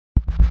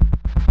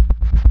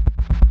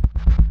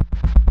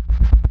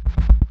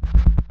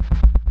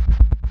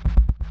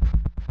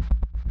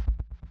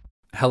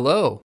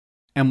Hello,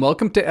 and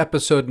welcome to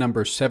episode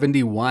number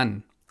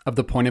 71 of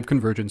the Point of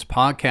Convergence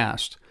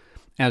podcast.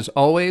 As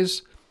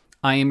always,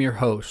 I am your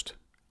host,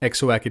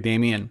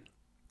 Exoacademian.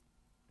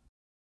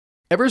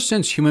 Ever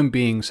since human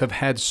beings have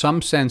had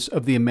some sense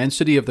of the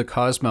immensity of the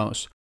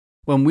cosmos,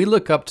 when we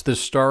look up to the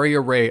starry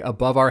array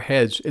above our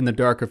heads in the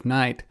dark of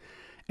night,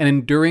 an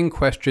enduring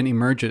question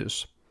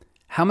emerges.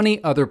 How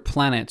many other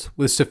planets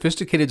with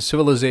sophisticated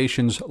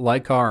civilizations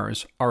like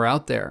ours are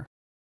out there?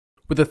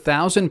 With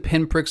 1,000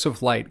 pinpricks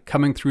of light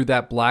coming through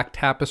that black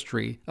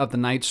tapestry of the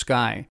night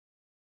sky,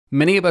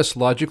 many of us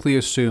logically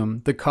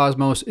assume the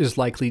cosmos is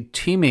likely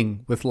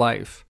teeming with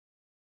life.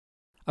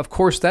 Of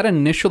course, that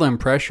initial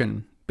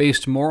impression,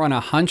 based more on a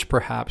hunch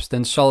perhaps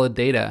than solid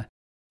data,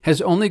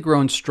 has only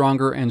grown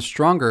stronger and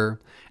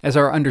stronger as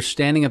our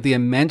understanding of the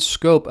immense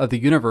scope of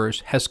the universe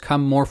has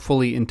come more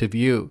fully into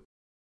view.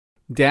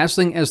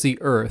 Dazzling as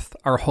the Earth,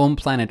 our home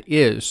planet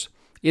is,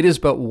 it is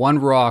but one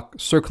rock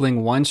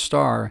circling one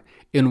star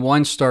in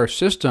one star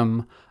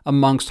system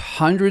amongst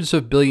hundreds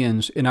of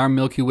billions in our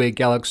Milky Way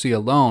galaxy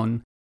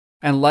alone,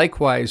 and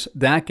likewise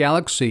that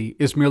galaxy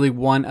is merely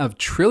one of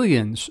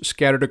trillions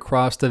scattered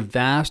across the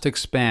vast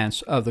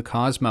expanse of the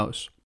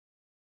cosmos.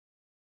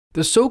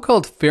 The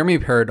so-called Fermi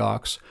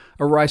paradox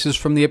arises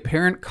from the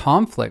apparent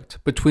conflict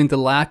between the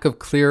lack of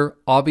clear,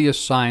 obvious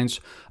signs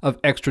of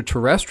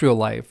extraterrestrial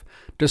life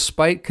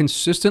despite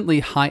consistently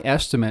high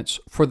estimates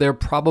for their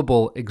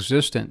probable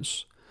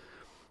existence.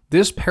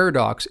 This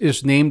paradox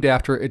is named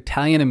after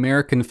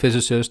Italian-American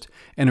physicist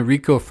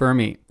Enrico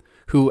Fermi,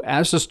 who,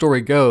 as the story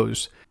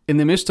goes, in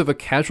the midst of a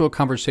casual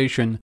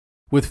conversation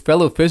with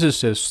fellow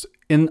physicists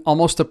in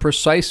almost the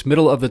precise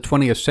middle of the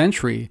 20th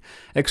century,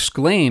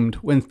 exclaimed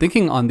when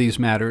thinking on these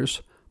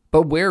matters,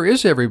 "But where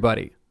is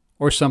everybody?"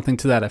 or something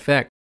to that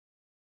effect.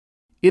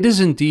 It is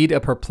indeed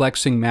a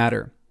perplexing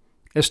matter.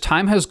 As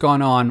time has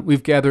gone on,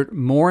 we've gathered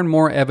more and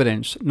more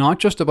evidence not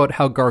just about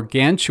how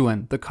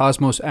gargantuan the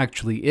cosmos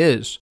actually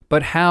is,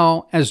 but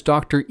how, as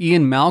Dr.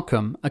 Ian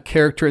Malcolm, a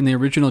character in the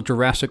original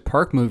Jurassic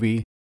Park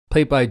movie,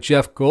 played by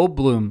Jeff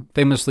Goldblum,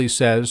 famously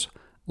says,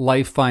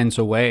 life finds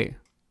a way.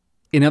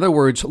 In other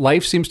words,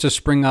 life seems to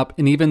spring up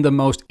in even the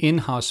most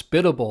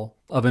inhospitable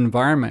of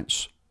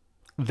environments.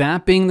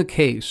 That being the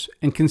case,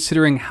 and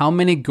considering how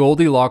many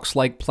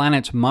Goldilocks-like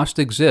planets must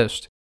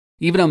exist,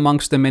 even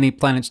amongst the many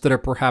planets that are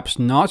perhaps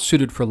not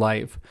suited for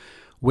life,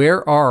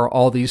 where are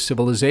all these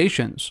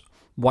civilizations?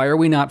 Why are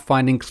we not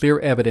finding clear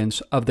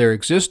evidence of their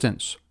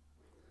existence?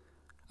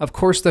 Of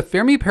course, the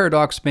Fermi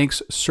paradox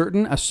makes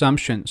certain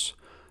assumptions.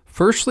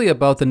 Firstly,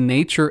 about the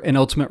nature and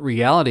ultimate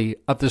reality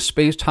of the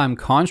space-time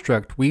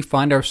construct we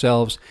find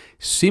ourselves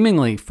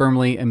seemingly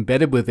firmly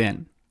embedded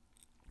within.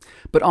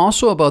 But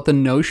also about the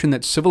notion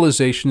that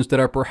civilizations that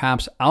are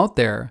perhaps out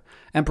there,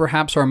 and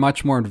perhaps are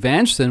much more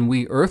advanced than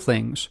we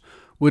Earthlings,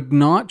 would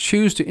not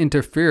choose to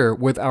interfere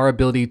with our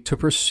ability to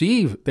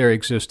perceive their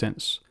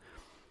existence.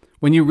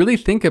 When you really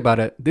think about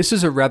it, this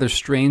is a rather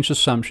strange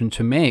assumption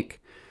to make.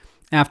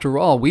 After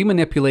all, we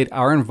manipulate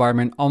our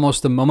environment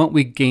almost the moment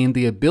we gain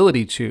the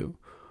ability to.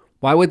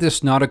 Why would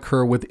this not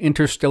occur with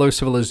interstellar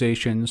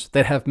civilizations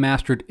that have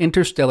mastered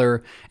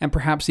interstellar and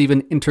perhaps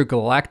even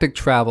intergalactic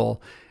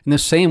travel in the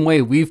same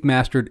way we've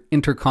mastered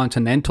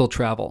intercontinental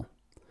travel?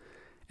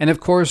 And of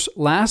course,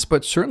 last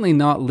but certainly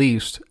not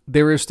least,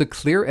 there is the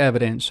clear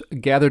evidence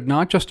gathered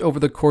not just over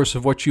the course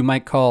of what you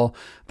might call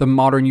the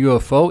modern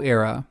UFO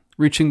era,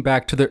 reaching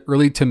back to the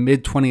early to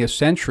mid-20th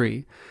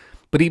century,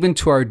 but even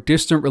to our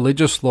distant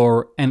religious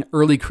lore and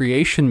early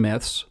creation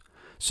myths,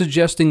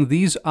 suggesting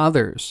these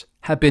others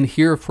have been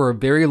here for a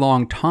very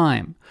long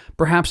time,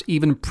 perhaps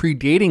even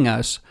predating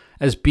us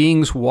as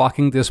beings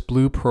walking this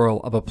blue pearl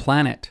of a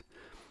planet.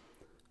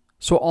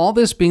 So all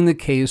this being the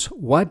case,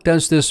 what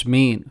does this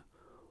mean?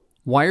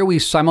 Why are we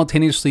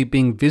simultaneously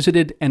being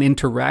visited and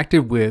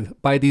interacted with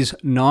by these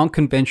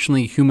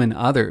non-conventionally human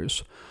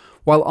others,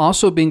 while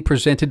also being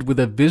presented with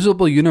a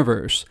visible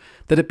universe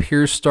that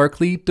appears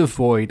starkly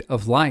devoid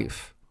of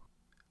life?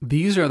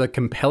 These are the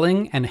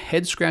compelling and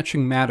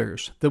head-scratching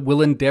matters that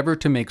we'll endeavor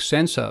to make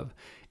sense of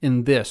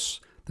in this,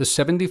 the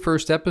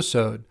 71st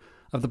episode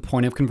of the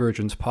Point of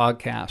Convergence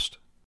podcast.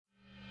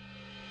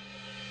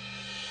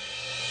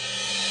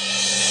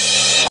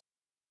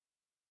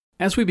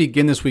 As we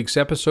begin this week's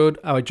episode,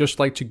 I would just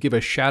like to give a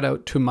shout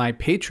out to my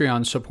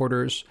Patreon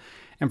supporters.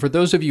 And for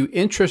those of you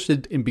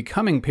interested in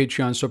becoming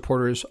Patreon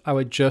supporters, I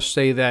would just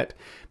say that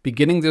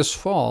beginning this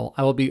fall,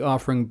 I will be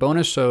offering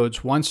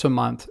bonus-odes once a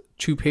month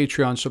to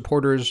Patreon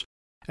supporters,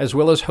 as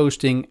well as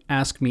hosting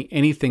Ask Me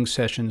Anything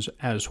sessions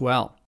as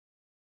well.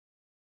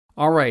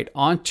 All right,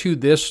 on to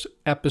this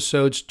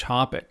episode's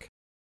topic.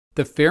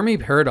 The Fermi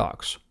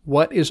paradox.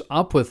 What is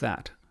up with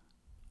that?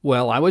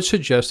 Well, I would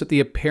suggest that the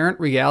apparent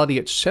reality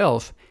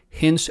itself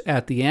hints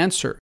at the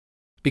answer,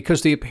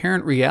 because the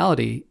apparent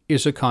reality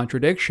is a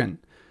contradiction.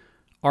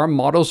 Our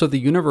models of the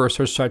universe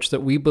are such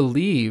that we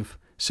believe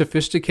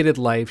sophisticated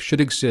life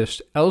should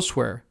exist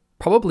elsewhere,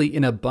 probably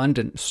in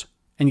abundance,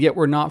 and yet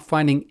we're not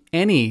finding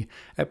any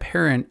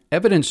apparent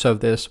evidence of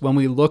this when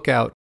we look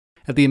out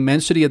at the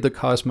immensity of the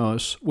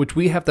cosmos, which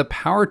we have the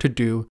power to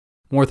do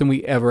more than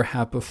we ever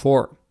have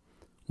before.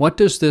 What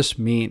does this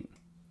mean?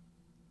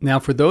 Now,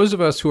 for those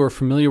of us who are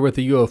familiar with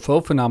the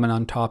UFO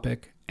phenomenon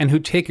topic and who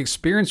take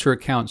experiencer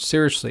accounts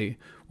seriously,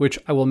 which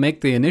I will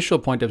make the initial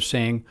point of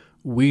saying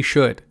we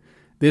should,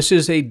 this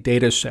is a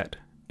data set.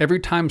 Every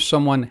time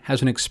someone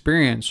has an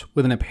experience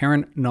with an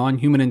apparent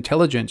non-human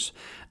intelligence,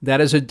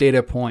 that is a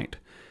data point.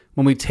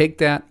 When we take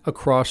that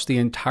across the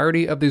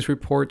entirety of these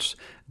reports,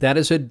 that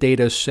is a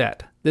data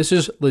set. This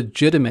is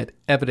legitimate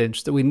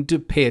evidence that we need to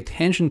pay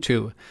attention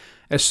to,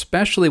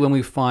 especially when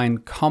we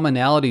find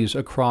commonalities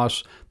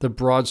across the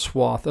broad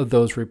swath of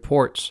those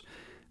reports.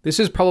 This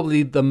is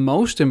probably the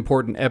most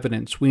important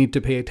evidence we need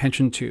to pay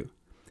attention to.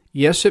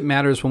 Yes, it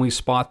matters when we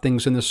spot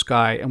things in the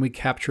sky and we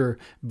capture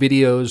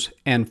videos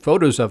and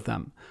photos of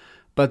them,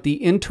 but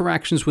the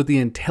interactions with the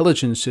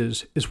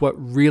intelligences is what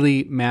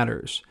really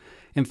matters.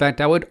 In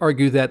fact, I would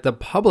argue that the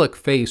public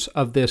face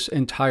of this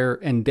entire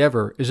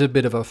endeavor is a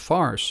bit of a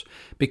farce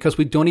because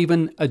we don't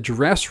even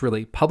address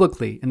really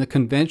publicly in the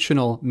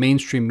conventional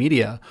mainstream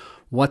media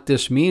what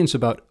this means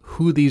about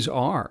who these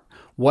are.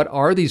 What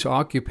are these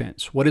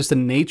occupants? What is the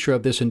nature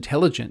of this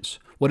intelligence?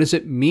 What does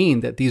it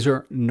mean that these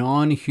are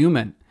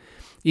non-human?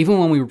 Even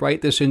when we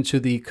write this into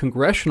the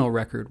congressional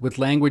record with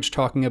language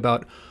talking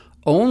about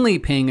only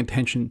paying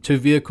attention to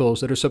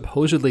vehicles that are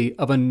supposedly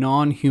of a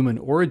non-human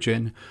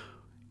origin,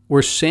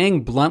 we're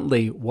saying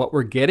bluntly what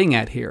we're getting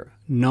at here.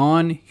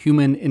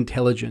 Non-human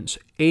intelligence,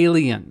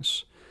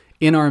 aliens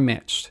in our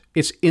midst.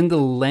 It's in the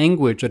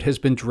language that has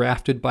been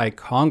drafted by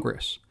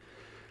Congress.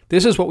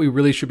 This is what we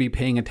really should be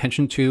paying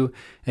attention to.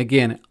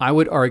 Again, I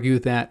would argue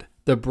that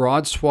the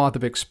broad swath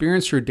of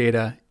experiencer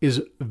data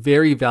is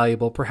very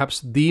valuable,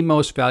 perhaps the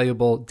most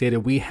valuable data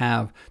we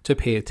have to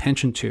pay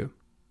attention to.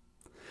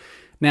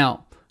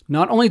 Now,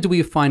 not only do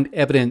we find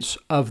evidence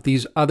of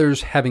these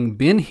others having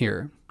been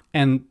here,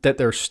 and that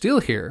they're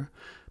still here,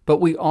 but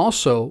we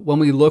also, when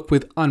we look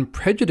with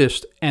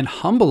unprejudiced and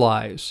humble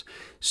eyes,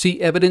 see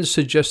evidence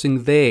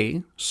suggesting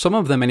they, some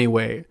of them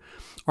anyway,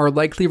 are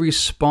likely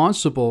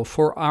responsible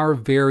for our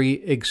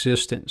very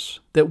existence,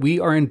 that we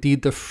are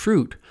indeed the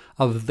fruit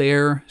of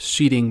their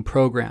seeding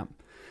program.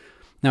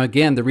 Now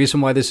again, the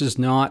reason why this is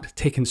not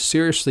taken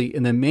seriously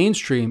in the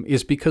mainstream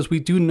is because we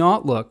do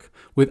not look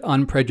with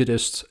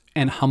unprejudiced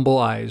and humble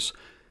eyes.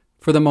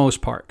 For the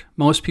most part,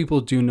 most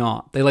people do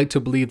not. They like to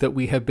believe that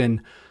we have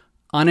been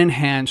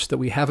unenhanced, that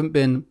we haven't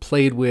been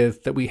played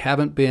with, that we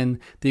haven't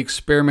been the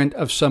experiment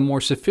of some more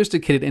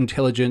sophisticated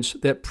intelligence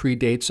that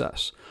predates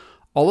us.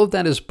 All of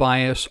that is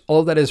bias,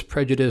 all of that is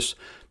prejudice.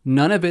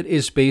 None of it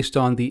is based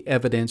on the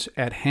evidence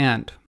at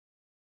hand.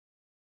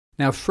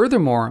 Now,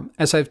 furthermore,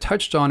 as I've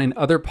touched on in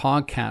other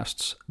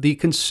podcasts, the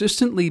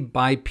consistently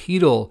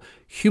bipedal,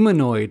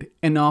 humanoid,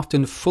 and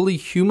often fully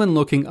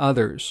human-looking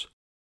others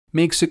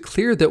makes it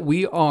clear that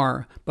we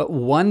are but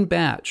one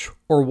batch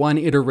or one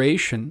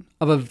iteration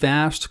of a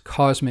vast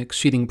cosmic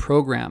seeding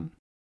program.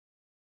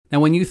 Now,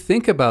 when you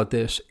think about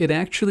this, it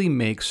actually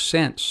makes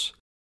sense.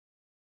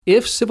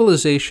 If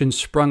civilizations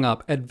sprung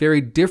up at very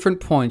different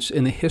points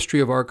in the history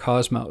of our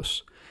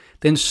cosmos,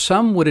 then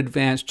some would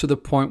advance to the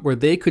point where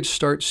they could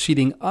start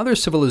seeding other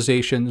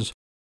civilizations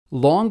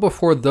long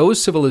before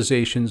those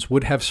civilizations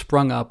would have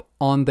sprung up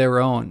on their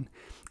own,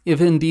 if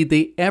indeed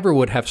they ever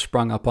would have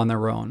sprung up on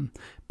their own,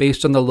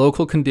 based on the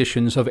local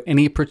conditions of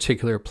any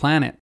particular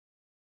planet.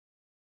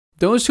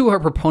 Those who are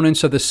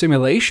proponents of the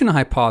simulation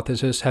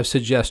hypothesis have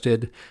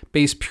suggested,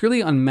 based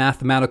purely on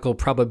mathematical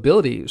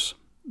probabilities,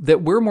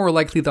 that we're more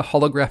likely the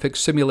holographic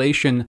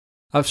simulation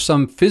of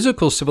some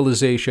physical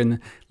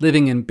civilization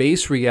living in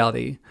base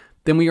reality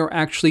than we are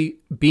actually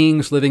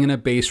beings living in a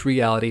base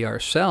reality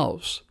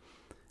ourselves.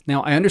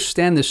 Now, I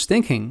understand this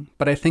thinking,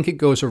 but I think it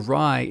goes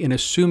awry in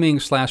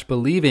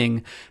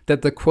assuming/believing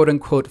that the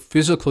quote-unquote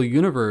physical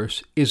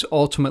universe is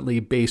ultimately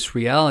base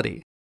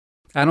reality.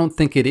 I don't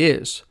think it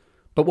is.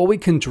 But what we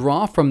can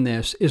draw from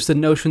this is the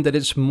notion that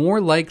it's more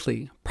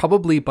likely,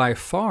 probably by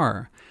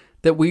far,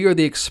 that we are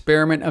the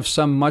experiment of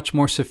some much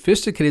more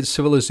sophisticated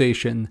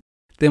civilization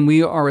than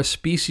we are a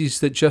species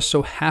that just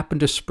so happen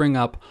to spring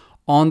up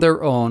on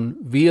their own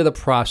via the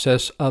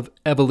process of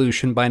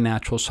evolution by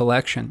natural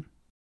selection.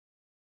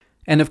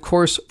 And of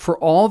course, for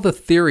all the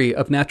theory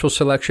of natural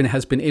selection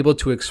has been able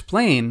to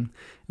explain,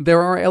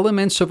 there are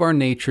elements of our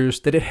natures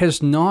that it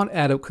has not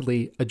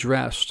adequately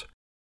addressed.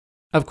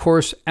 Of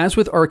course, as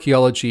with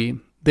archaeology,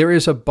 there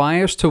is a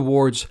bias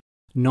towards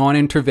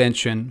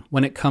non-intervention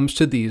when it comes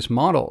to these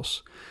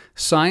models.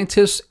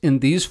 Scientists in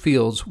these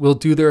fields will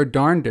do their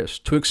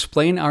darndest to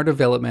explain our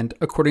development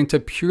according to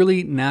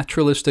purely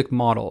naturalistic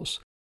models,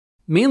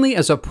 mainly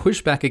as a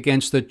pushback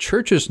against the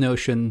Church's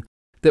notion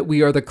that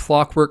we are the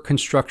clockwork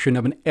construction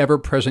of an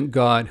ever-present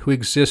God who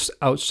exists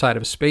outside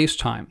of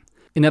space-time.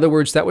 In other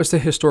words, that was the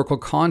historical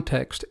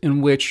context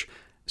in which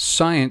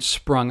science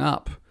sprung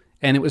up,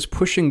 and it was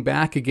pushing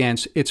back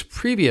against its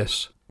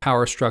previous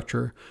power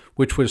structure,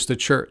 which was the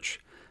Church.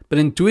 But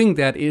in doing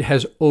that, it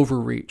has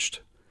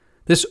overreached.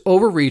 This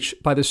overreach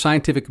by the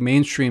scientific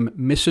mainstream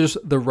misses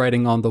the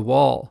writing on the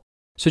wall,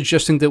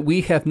 suggesting that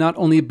we have not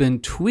only been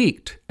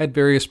tweaked at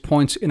various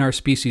points in our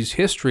species'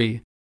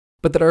 history,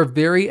 but that our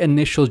very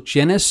initial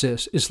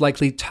genesis is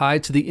likely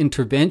tied to the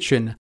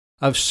intervention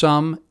of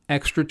some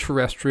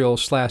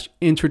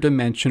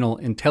extraterrestrial/interdimensional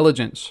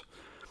intelligence.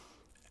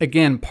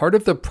 Again, part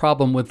of the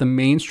problem with the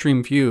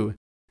mainstream view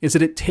is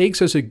that it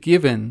takes as a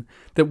given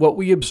that what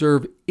we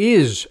observe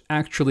is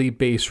actually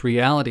base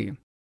reality.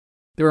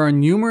 There are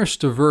numerous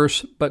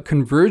diverse but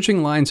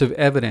converging lines of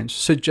evidence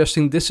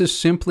suggesting this is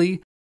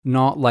simply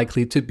not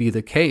likely to be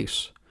the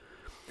case.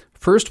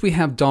 First, we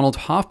have Donald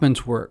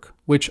Hoffman's work,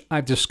 which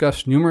I've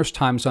discussed numerous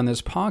times on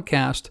this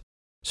podcast,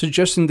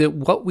 suggesting that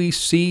what we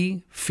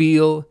see,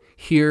 feel,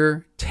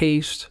 hear,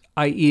 taste,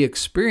 i.e.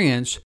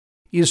 experience,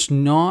 is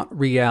not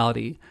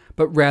reality,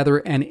 but rather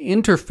an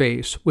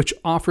interface which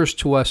offers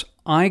to us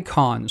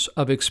icons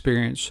of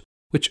experience,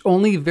 which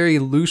only very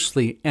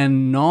loosely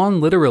and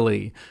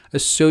non-literally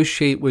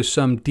associate with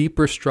some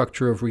deeper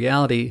structure of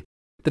reality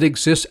that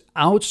exists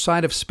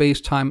outside of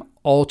space-time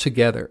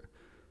altogether.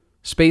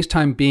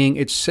 Space-time being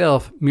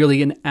itself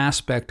merely an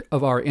aspect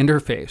of our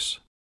interface.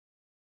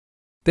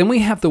 Then we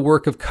have the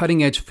work of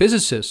cutting-edge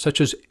physicists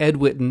such as Ed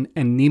Witten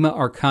and Nima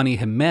Arkani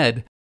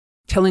Hamed,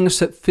 telling us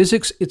that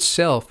physics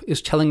itself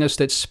is telling us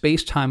that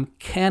space-time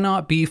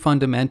cannot be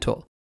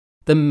fundamental.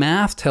 The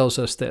math tells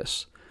us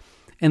this,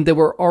 and that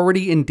we're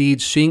already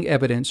indeed seeing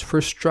evidence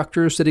for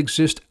structures that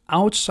exist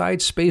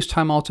outside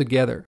space-time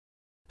altogether,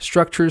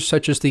 structures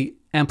such as the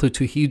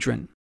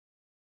amplituhedron.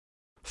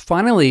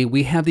 Finally,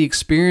 we have the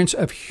experience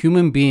of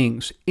human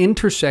beings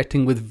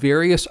intersecting with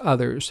various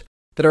others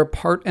that are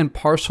part and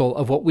parcel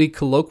of what we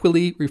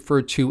colloquially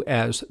refer to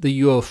as the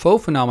UFO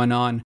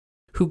phenomenon,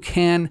 who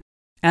can,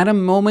 at a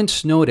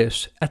moment's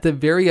notice, at the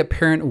very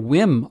apparent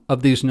whim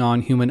of these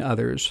non-human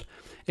others,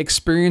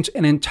 experience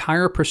an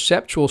entire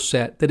perceptual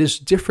set that is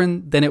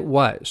different than it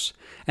was,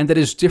 and that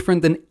is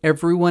different than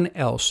everyone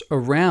else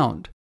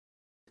around.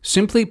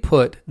 Simply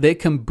put, they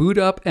can boot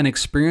up an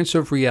experience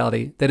of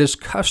reality that is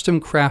custom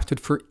crafted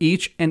for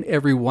each and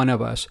every one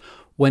of us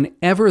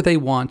whenever they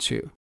want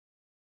to.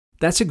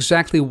 That's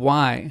exactly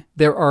why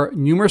there are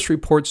numerous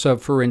reports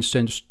of, for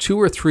instance,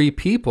 2 or 3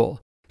 people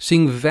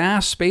seeing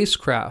vast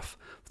spacecraft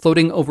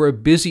floating over a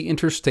busy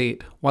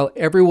interstate while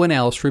everyone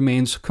else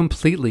remains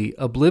completely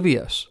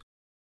oblivious.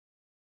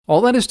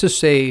 All that is to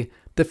say,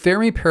 the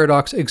Fermi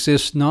paradox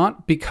exists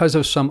not because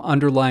of some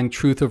underlying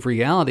truth of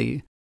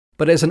reality,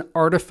 but as an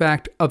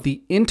artifact of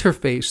the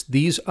interface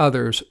these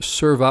others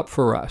serve up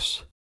for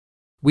us.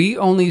 We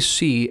only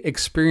see,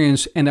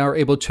 experience, and are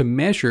able to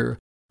measure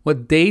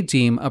what they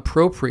deem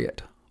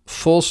appropriate.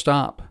 Full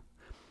stop.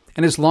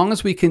 And as long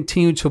as we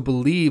continue to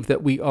believe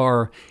that we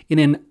are, in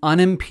an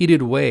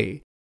unimpeded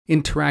way,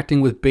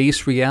 interacting with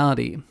base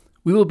reality,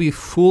 we will be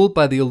fooled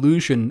by the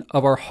illusion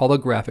of our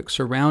holographic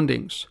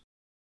surroundings.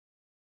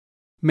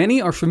 Many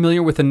are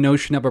familiar with the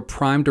notion of a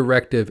prime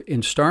directive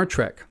in Star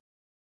Trek.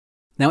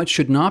 Now, it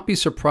should not be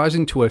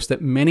surprising to us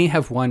that many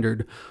have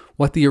wondered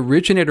what the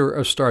originator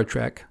of Star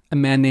Trek, a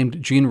man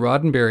named Gene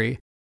Roddenberry,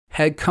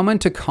 had come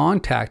into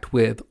contact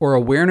with or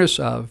awareness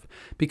of,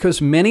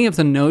 because many of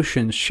the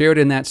notions shared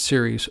in that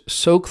series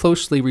so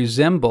closely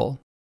resemble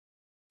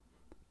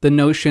the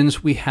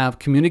notions we have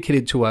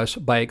communicated to us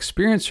by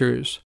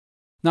experiencers,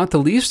 not the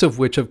least of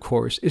which, of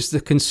course, is the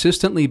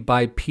consistently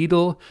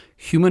bipedal,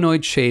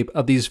 humanoid shape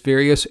of these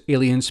various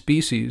alien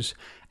species,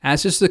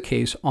 as is the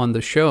case on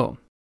the show.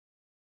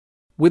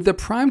 With the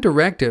prime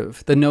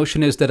directive, the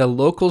notion is that a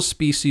local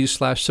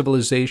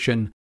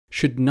species/civilization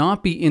should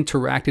not be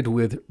interacted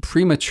with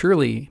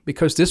prematurely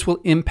because this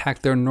will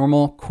impact their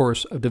normal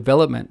course of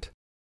development.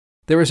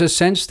 There is a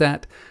sense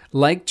that,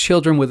 like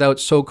children without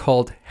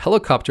so-called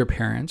helicopter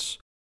parents,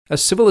 a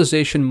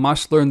civilization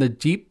must learn the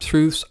deep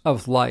truths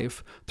of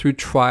life through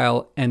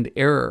trial and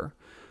error,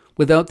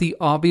 without the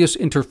obvious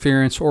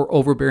interference or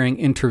overbearing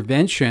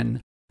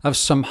intervention of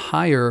some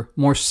higher,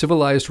 more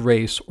civilized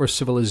race or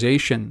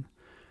civilization.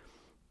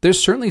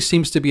 This certainly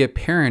seems to be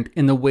apparent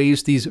in the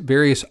ways these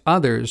various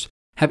others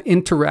have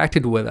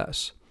interacted with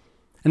us,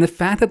 and the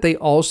fact that they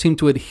all seem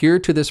to adhere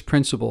to this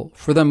principle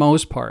for the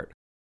most part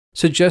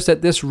suggests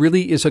that this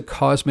really is a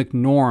cosmic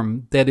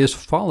norm that is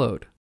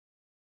followed.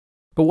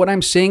 But what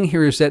I'm saying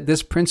here is that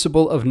this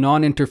principle of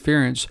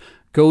non-interference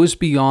goes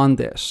beyond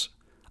this.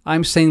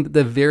 I'm saying that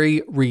the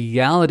very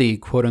reality,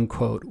 quote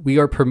unquote, we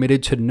are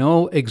permitted to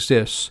know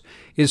exists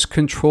is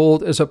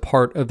controlled as a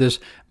part of this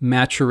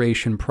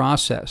maturation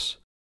process.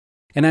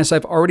 And as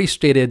I've already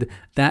stated,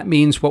 that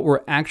means what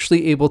we're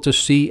actually able to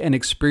see and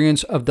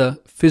experience of the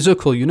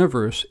physical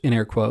universe, in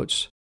air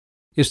quotes,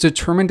 is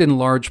determined in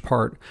large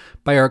part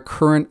by our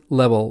current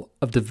level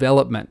of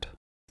development.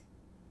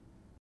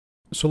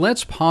 So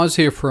let's pause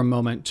here for a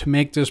moment to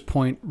make this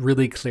point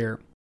really clear.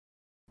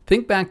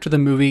 Think back to the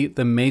movie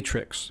The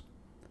Matrix.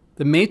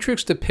 The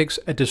Matrix depicts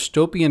a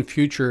dystopian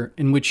future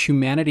in which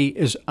humanity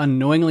is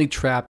unknowingly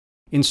trapped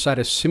inside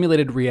a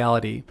simulated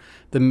reality,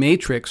 the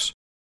Matrix,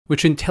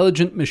 which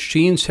intelligent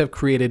machines have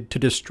created to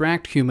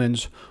distract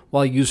humans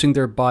while using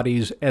their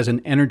bodies as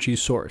an energy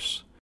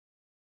source.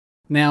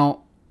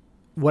 Now,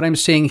 what I'm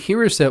saying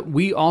here is that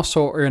we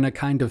also are in a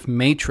kind of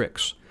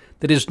matrix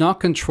that is not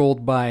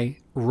controlled by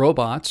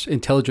robots,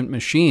 intelligent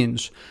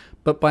machines,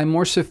 but by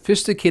more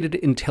sophisticated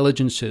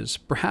intelligences,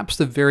 perhaps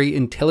the very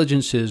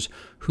intelligences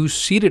who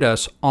seeded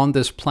us on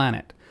this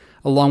planet,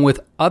 along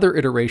with other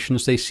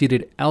iterations they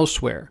seeded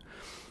elsewhere.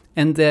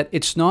 And that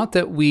it's not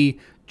that we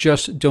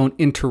just don't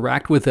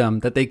interact with them,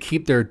 that they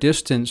keep their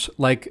distance,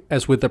 like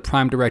as with the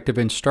Prime Directive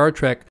in Star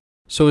Trek,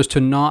 so as to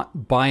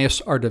not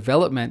bias our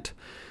development,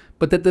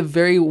 but that the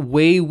very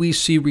way we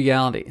see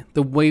reality,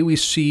 the way we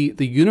see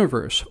the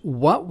universe,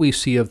 what we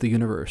see of the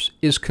universe,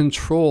 is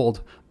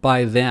controlled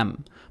by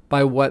them,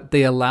 by what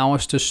they allow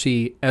us to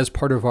see as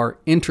part of our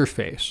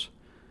interface.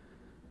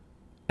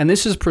 And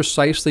this is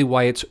precisely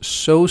why it's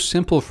so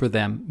simple for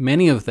them,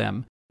 many of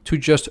them, to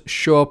just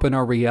show up in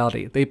our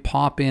reality. They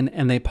pop in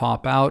and they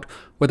pop out,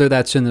 whether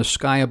that's in the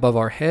sky above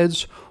our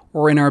heads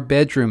or in our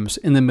bedrooms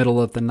in the middle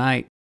of the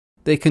night.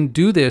 They can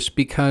do this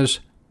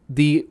because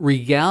the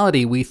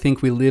reality we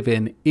think we live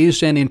in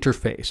is an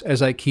interface,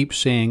 as I keep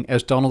saying,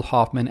 as Donald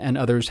Hoffman and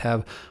others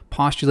have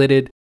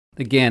postulated.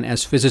 Again,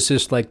 as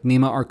physicists like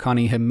Nima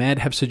Arkani Hamed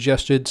have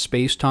suggested,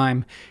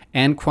 space-time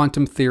and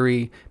quantum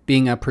theory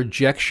being a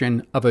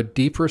projection of a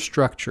deeper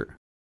structure,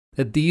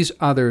 that these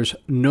others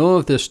know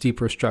of this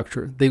deeper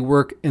structure. They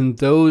work in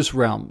those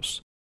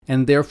realms,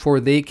 and therefore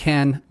they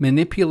can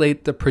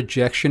manipulate the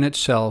projection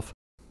itself,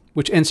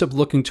 which ends up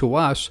looking to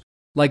us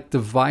like the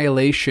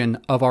violation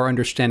of our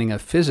understanding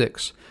of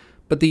physics.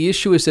 But the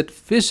issue is that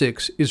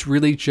physics is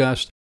really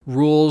just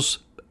rules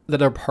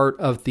that are part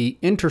of the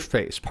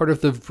interface, part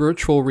of the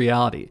virtual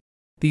reality.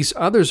 These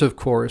others, of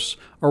course,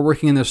 are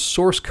working in the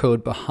source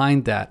code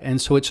behind that,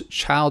 and so it's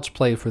child's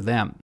play for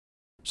them.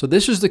 So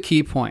this is the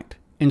key point.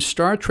 In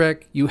Star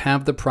Trek, you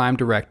have the Prime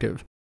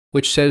Directive,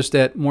 which says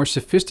that more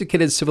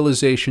sophisticated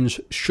civilizations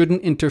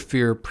shouldn't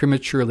interfere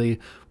prematurely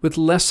with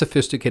less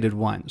sophisticated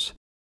ones.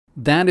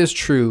 That is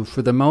true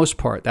for the most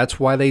part. That's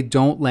why they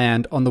don't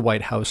land on the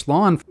White House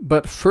lawn.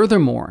 But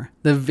furthermore,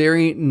 the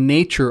very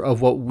nature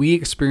of what we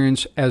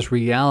experience as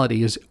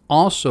reality is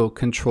also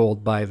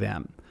controlled by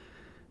them.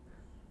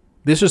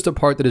 This is the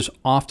part that is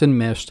often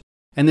missed,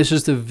 and this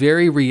is the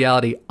very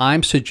reality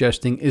I'm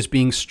suggesting is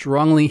being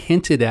strongly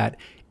hinted at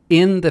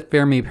in the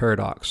Fermi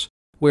paradox,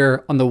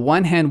 where on the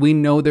one hand we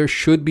know there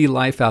should be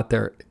life out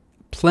there,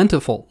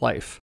 plentiful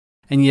life,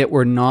 and yet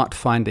we're not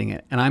finding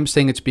it. And I'm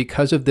saying it's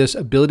because of this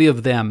ability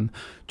of them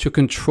to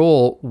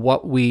control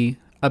what we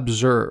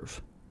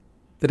observe.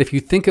 That if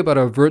you think about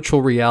a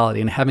virtual reality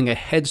and having a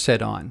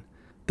headset on,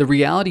 the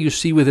reality you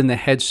see within the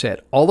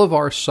headset, all of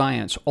our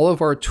science, all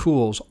of our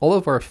tools, all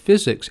of our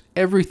physics,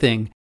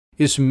 everything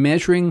is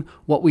measuring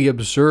what we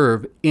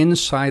observe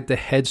inside the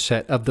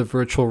headset of the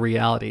virtual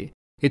reality.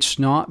 It's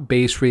not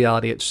base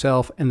reality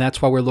itself, and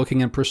that's why we're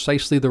looking in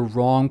precisely the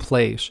wrong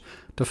place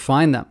to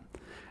find them.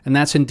 And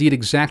that's indeed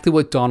exactly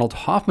what Donald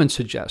Hoffman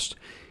suggests.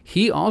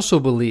 He also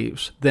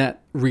believes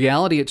that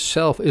reality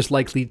itself is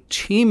likely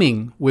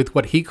teeming with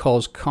what he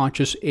calls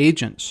conscious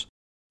agents.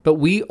 But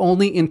we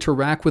only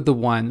interact with the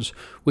ones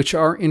which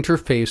our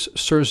interface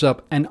serves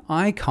up an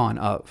icon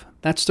of.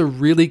 That's the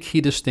really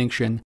key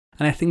distinction,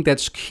 and I think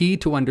that's key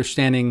to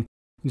understanding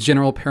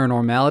general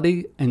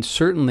paranormality and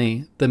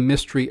certainly the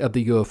mystery of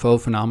the UFO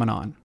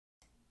phenomenon.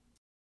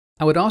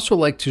 I would also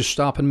like to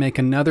stop and make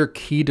another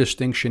key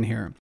distinction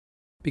here.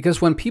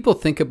 Because when people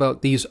think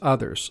about these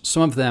others,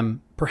 some of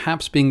them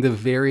perhaps being the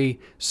very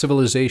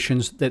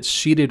civilizations that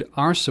seeded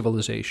our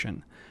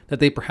civilization, that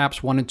they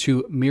perhaps wanted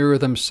to mirror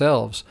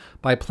themselves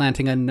by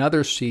planting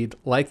another seed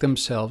like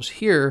themselves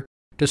here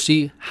to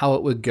see how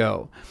it would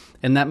go.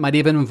 And that might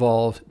even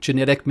involve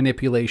genetic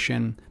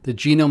manipulation, the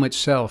genome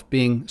itself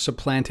being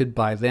supplanted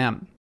by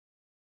them.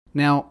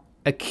 Now,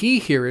 a key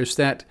here is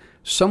that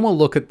some will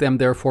look at them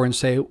therefore and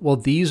say, well,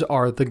 these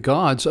are the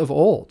gods of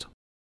old.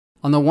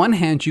 On the one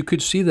hand, you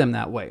could see them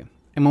that way.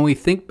 And when we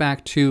think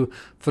back to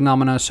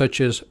phenomena such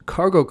as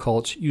cargo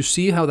cults, you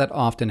see how that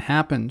often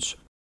happens.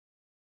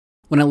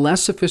 When a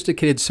less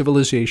sophisticated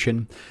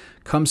civilization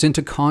comes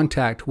into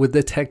contact with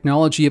the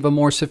technology of a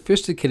more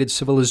sophisticated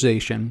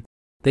civilization,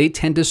 they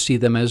tend to see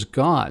them as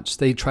gods.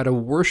 They try to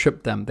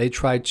worship them. They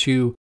try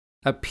to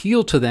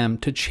appeal to them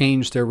to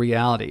change their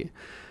reality.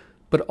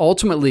 But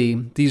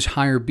ultimately, these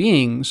higher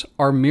beings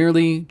are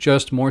merely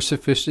just more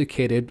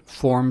sophisticated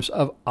forms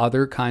of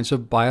other kinds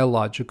of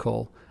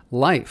biological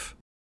life.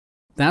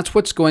 That's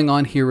what's going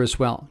on here as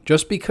well.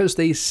 Just because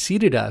they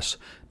seeded us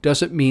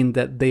doesn't mean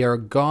that they are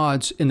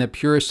gods in the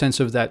purest sense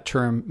of that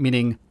term,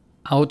 meaning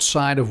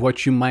outside of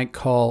what you might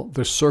call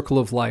the circle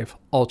of life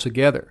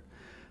altogether.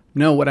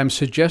 No, what I'm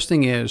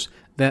suggesting is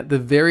that the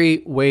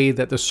very way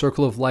that the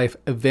circle of life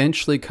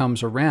eventually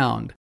comes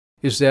around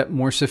is that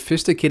more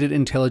sophisticated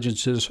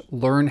intelligences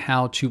learn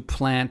how to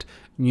plant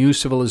new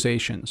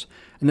civilizations,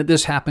 and that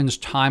this happens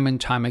time and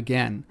time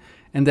again,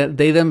 and that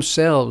they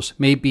themselves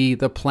may be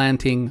the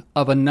planting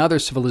of another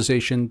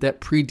civilization that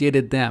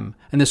predated them.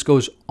 And this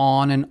goes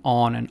on and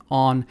on and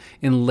on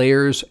in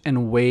layers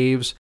and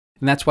waves,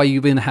 and that's why you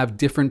even have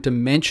different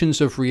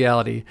dimensions of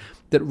reality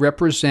that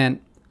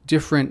represent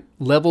different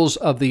levels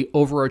of the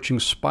overarching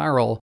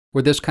spiral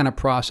where this kind of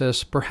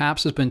process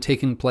perhaps has been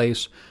taking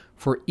place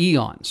for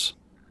eons.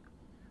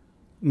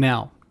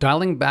 Now,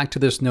 dialing back to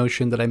this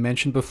notion that I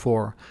mentioned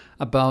before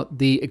about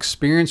the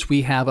experience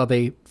we have of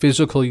a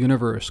physical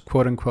universe,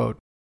 quote unquote,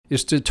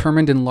 is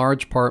determined in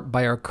large part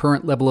by our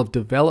current level of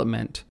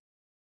development.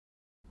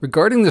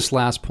 Regarding this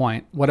last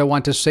point, what I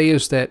want to say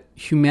is that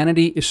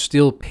humanity is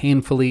still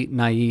painfully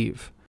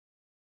naive.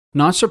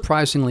 Not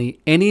surprisingly,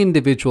 any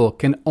individual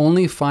can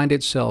only find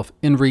itself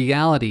in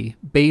reality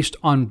based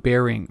on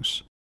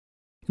bearings.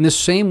 In the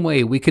same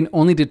way, we can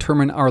only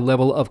determine our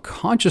level of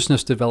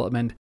consciousness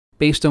development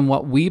based on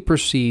what we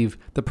perceive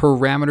the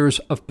parameters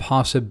of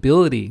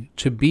possibility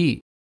to be.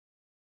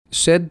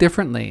 Said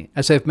differently,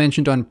 as I've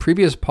mentioned on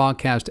previous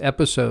podcast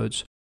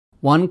episodes,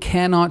 one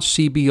cannot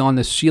see beyond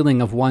the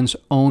ceiling of one's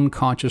own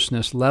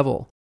consciousness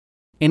level.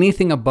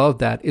 Anything above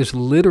that is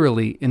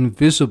literally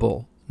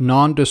invisible,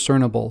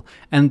 non-discernible,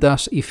 and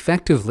thus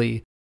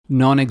effectively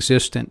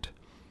non-existent.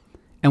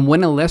 And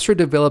when a lesser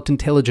developed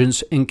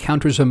intelligence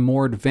encounters a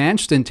more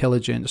advanced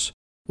intelligence,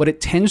 what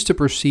it tends to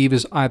perceive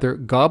is either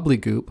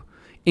gobbledygook,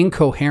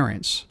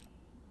 incoherence,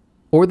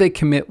 or they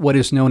commit what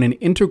is known in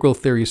integral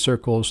theory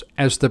circles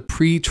as the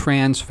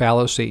pre-trans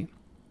fallacy,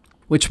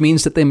 which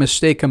means that they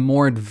mistake a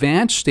more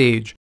advanced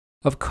stage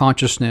of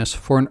consciousness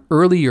for an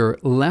earlier,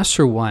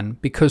 lesser one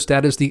because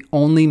that is the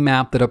only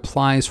map that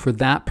applies for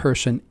that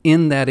person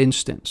in that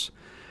instance.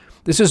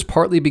 This is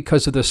partly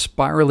because of the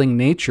spiraling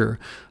nature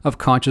of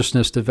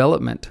consciousness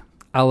development,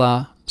 a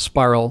la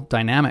spiral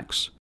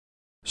dynamics.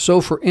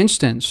 So, for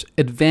instance,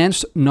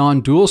 advanced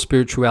non-dual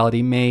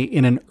spirituality may,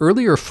 in an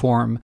earlier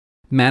form,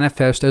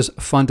 manifest as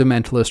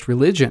fundamentalist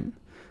religion,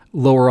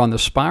 lower on the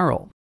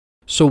spiral.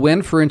 So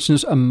when, for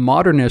instance, a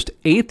modernist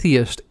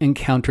atheist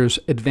encounters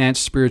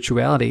advanced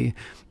spirituality,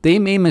 they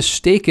may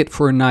mistake it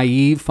for a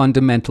naive,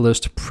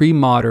 fundamentalist,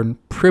 pre-modern,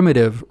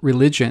 primitive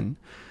religion,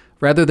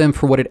 rather than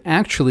for what it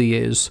actually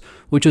is,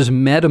 which is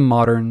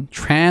meta-modern,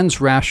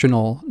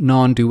 trans-rational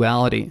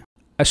non-duality,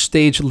 a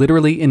stage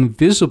literally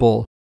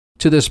invisible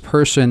to this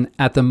person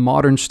at the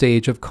modern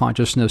stage of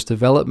consciousness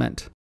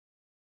development.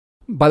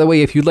 By the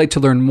way, if you'd like to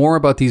learn more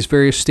about these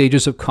various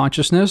stages of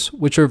consciousness,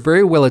 which are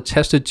very well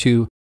attested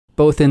to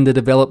both in the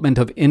development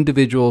of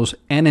individuals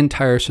and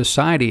entire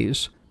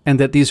societies, and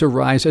that these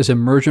arise as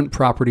emergent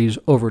properties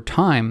over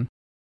time,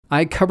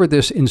 I cover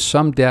this in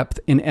some depth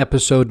in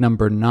episode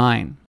number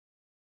 9.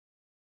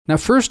 Now,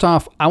 first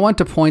off, I want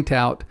to point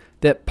out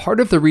that part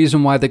of the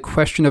reason why the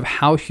question of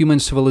how human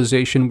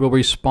civilization will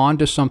respond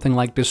to something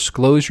like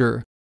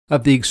disclosure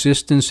of the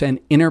existence and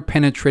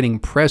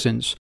interpenetrating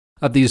presence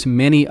of these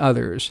many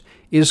others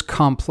is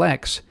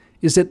complex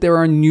is that there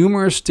are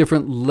numerous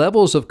different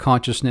levels of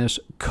consciousness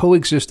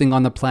coexisting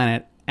on the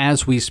planet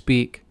as we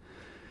speak.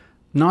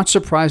 Not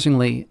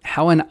surprisingly,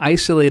 how an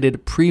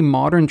isolated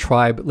pre-modern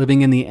tribe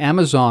living in the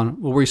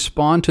Amazon will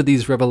respond to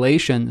these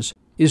revelations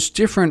is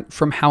different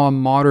from how a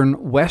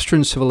modern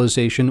Western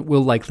civilization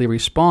will likely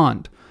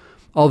respond.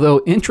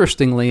 Although,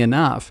 interestingly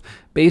enough,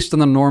 based on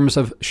the norms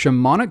of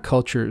shamanic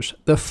cultures,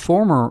 the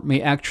former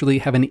may actually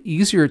have an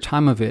easier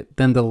time of it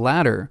than the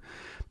latter,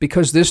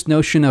 because this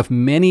notion of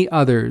many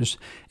others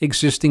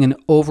existing in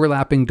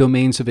overlapping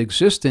domains of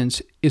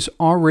existence is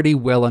already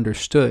well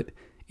understood.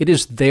 It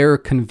is their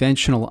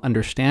conventional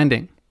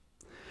understanding.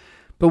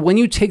 But when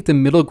you take the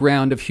middle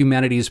ground of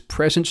humanity's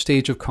present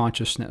stage of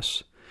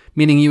consciousness,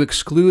 meaning you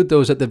exclude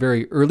those at the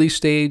very early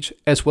stage,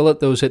 as well as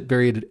those at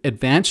very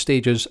advanced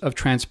stages of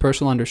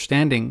transpersonal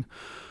understanding,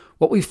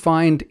 what we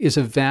find is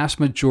a vast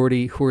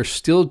majority who are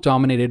still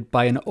dominated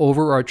by an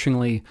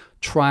overarchingly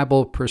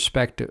tribal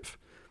perspective.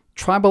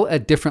 Tribal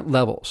at different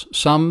levels.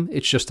 Some,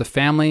 it's just a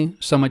family.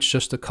 Some, it's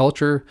just a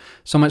culture.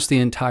 Some, it's the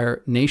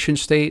entire nation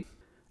state.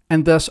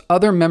 And thus,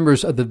 other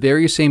members of the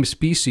very same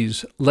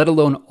species, let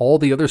alone all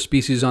the other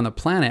species on the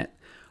planet,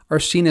 are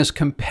seen as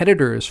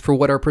competitors for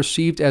what are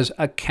perceived as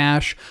a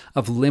cache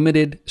of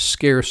limited,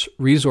 scarce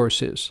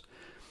resources.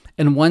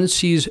 And one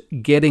sees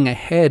getting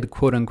ahead,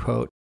 quote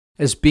unquote,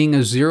 as being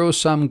a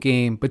zero-sum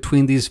game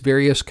between these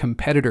various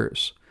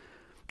competitors.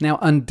 Now,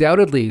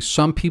 undoubtedly,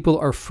 some people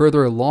are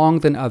further along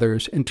than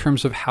others in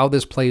terms of how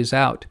this plays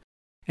out,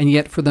 and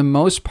yet for the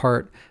most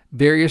part,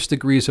 various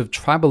degrees of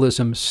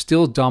tribalism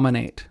still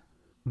dominate.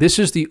 This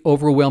is the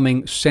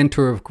overwhelming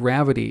center of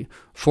gravity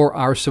for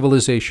our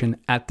civilization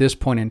at this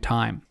point in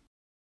time.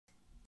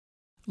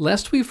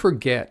 Lest we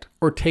forget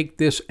or take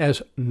this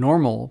as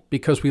normal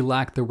because we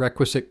lack the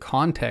requisite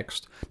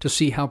context to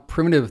see how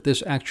primitive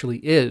this actually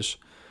is,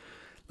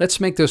 let's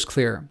make this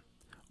clear.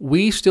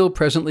 We still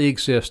presently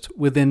exist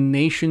within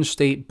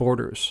nation-state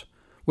borders,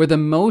 where the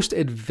most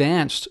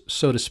advanced,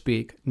 so to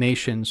speak,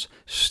 nations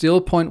still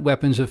point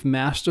weapons of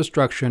mass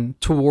destruction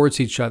towards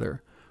each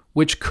other,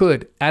 which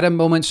could, at a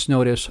moment's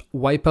notice,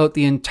 wipe out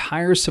the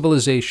entire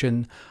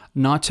civilization,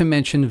 not to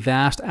mention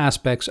vast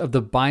aspects of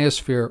the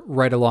biosphere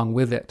right along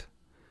with it.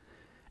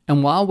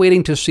 And while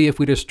waiting to see if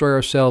we destroy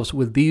ourselves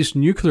with these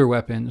nuclear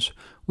weapons,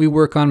 we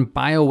work on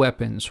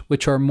bioweapons,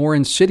 which are more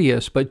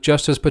insidious but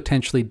just as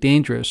potentially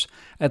dangerous,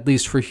 at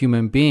least for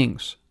human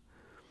beings.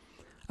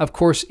 Of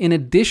course, in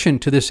addition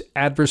to this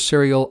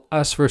adversarial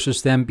us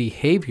versus them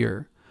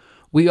behavior,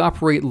 we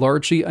operate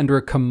largely under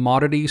a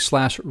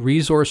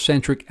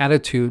commodity/resource-centric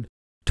attitude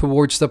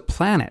towards the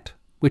planet,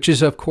 which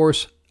is, of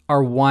course,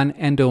 our one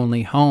and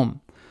only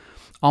home.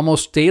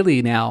 Almost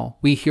daily now,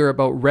 we hear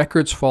about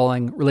records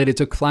falling related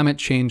to climate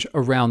change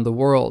around the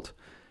world.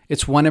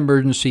 It's one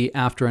emergency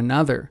after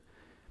another.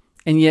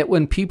 And yet,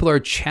 when people are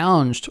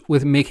challenged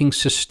with making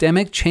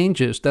systemic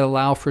changes that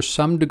allow for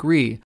some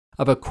degree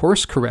of a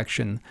course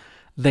correction,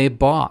 they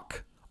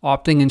balk,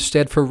 opting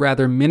instead for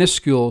rather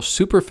minuscule,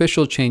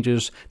 superficial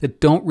changes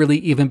that don't really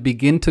even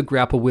begin to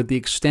grapple with the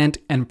extent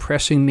and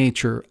pressing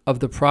nature of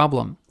the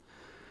problem.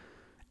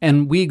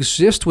 And we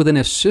exist within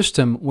a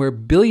system where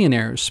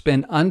billionaires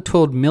spend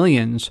untold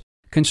millions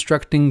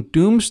constructing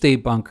doomsday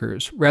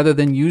bunkers rather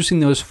than using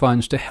those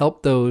funds to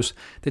help those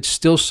that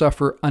still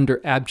suffer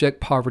under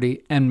abject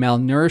poverty and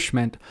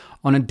malnourishment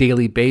on a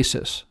daily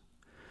basis.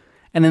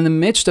 And in the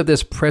midst of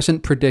this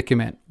present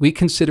predicament, we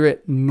consider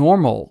it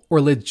normal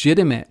or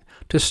legitimate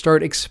to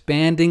start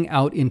expanding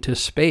out into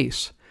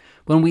space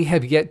when we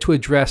have yet to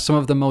address some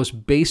of the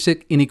most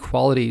basic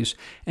inequalities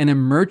and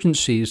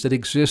emergencies that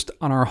exist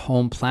on our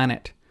home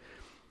planet.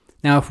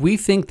 Now, if we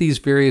think these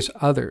various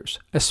others,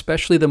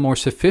 especially the more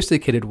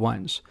sophisticated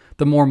ones,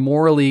 the more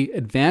morally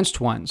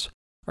advanced ones,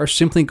 are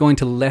simply going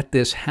to let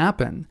this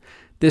happen,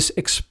 this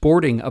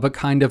exporting of a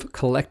kind of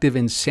collective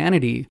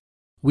insanity,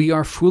 we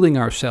are fooling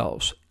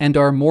ourselves and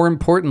are, more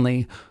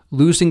importantly,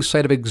 losing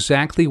sight of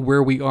exactly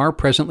where we are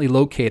presently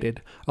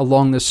located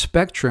along the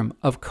spectrum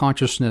of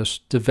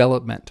consciousness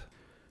development.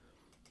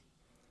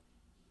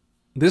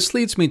 This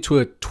leads me to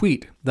a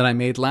tweet that I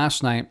made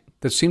last night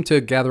that seemed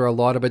to gather a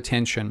lot of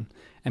attention,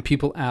 and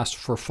people asked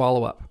for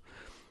follow-up.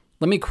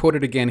 Let me quote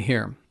it again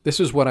here. This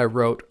is what I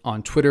wrote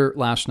on Twitter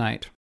last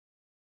night.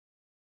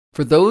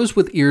 For those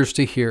with ears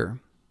to hear,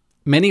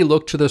 many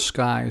look to the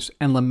skies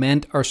and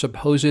lament our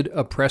supposed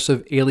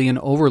oppressive alien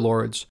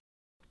overlords.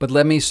 But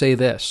let me say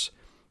this.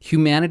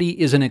 Humanity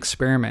is an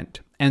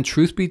experiment, and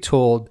truth be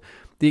told,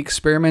 the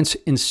experiment's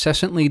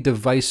incessantly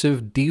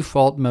divisive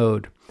default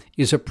mode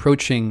is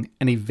approaching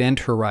an event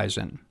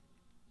horizon.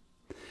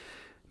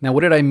 Now,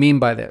 what did I mean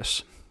by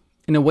this?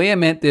 In a way, I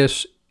meant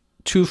this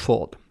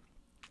twofold.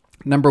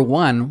 Number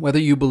one, whether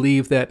you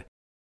believe that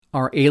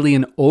our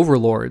alien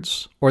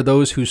overlords, or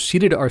those who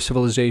seeded our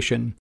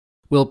civilization,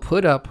 will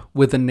put up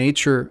with the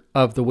nature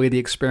of the way the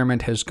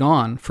experiment has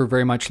gone for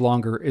very much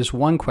longer is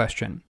one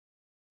question.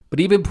 But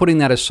even putting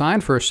that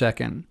aside for a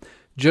second,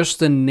 just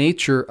the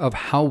nature of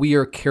how we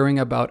are caring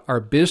about our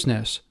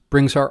business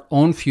brings our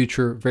own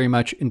future very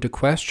much into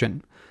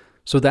question.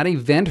 So that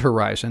event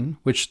horizon,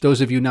 which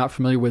those of you not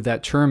familiar with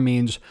that term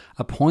means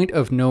a point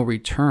of no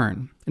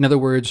return. In other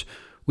words,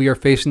 we are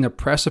facing the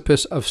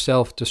precipice of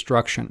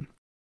self-destruction.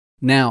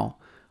 Now,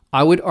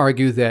 I would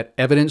argue that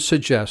evidence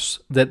suggests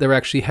that there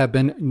actually have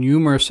been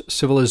numerous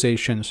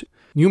civilizations,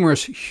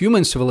 numerous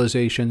human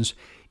civilizations,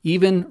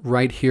 even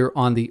right here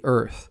on the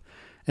earth,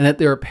 and that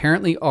there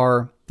apparently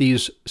are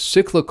these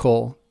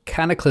cyclical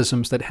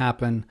cataclysms that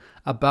happen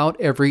about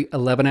every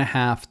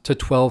 11.5 to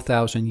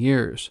 12,000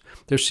 years.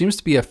 There seems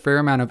to be a fair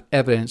amount of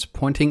evidence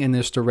pointing in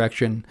this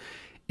direction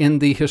in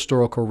the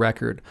historical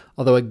record.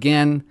 Although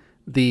again,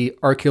 the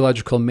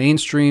archaeological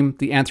mainstream,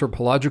 the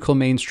anthropological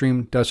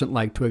mainstream doesn't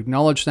like to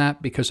acknowledge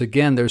that because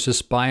again, there's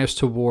this bias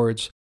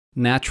towards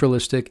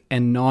naturalistic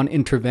and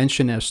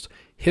non-interventionist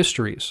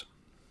histories.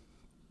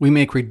 We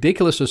make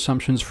ridiculous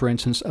assumptions, for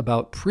instance,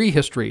 about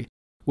prehistory,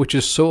 which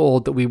is so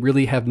old that we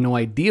really have no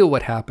idea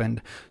what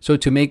happened. So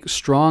to make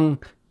strong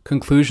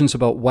conclusions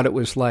about what it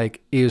was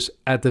like is,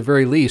 at the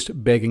very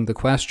least, begging the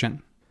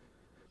question.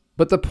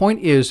 But the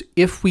point is,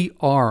 if we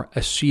are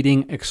a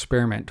seeding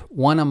experiment,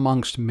 one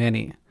amongst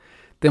many,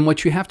 then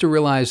what you have to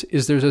realize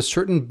is there's a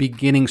certain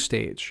beginning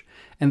stage,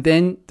 and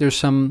then there's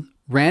some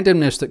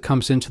randomness that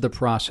comes into the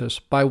process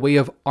by way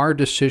of our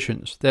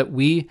decisions, that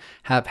we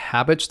have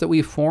habits that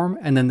we form,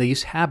 and then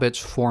these habits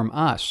form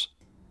us.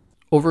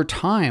 Over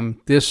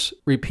time, this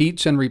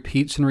repeats and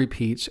repeats and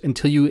repeats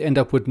until you end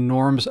up with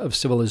norms of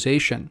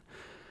civilization.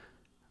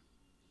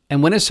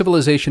 And when a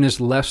civilization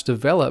is less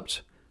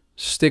developed,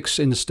 sticks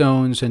and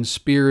stones and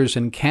spears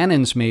and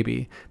cannons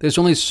maybe, there's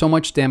only so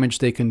much damage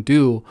they can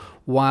do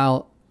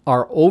while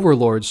our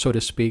overlords, so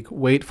to speak,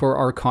 wait for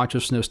our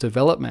consciousness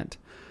development.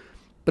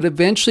 But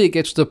eventually it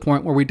gets to the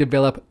point where we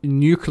develop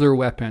nuclear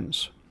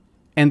weapons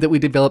and that we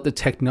develop the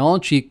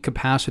technology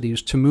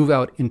capacities to move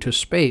out into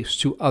space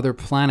to other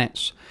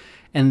planets.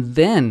 And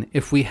then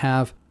if we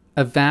have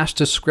a vast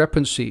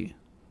discrepancy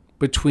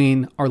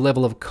between our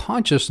level of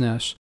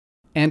consciousness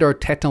and our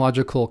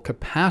technological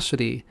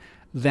capacity,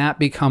 that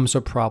becomes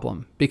a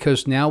problem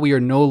because now we are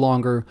no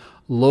longer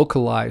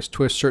localized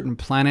to a certain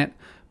planet,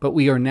 but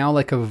we are now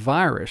like a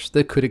virus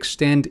that could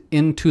extend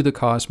into the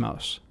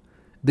cosmos.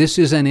 This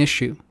is an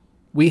issue.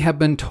 We have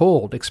been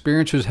told,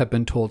 experiencers have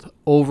been told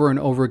over and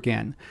over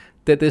again,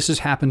 that this has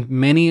happened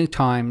many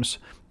times,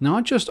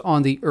 not just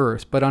on the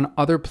Earth, but on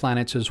other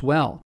planets as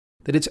well.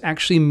 That it's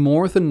actually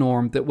more the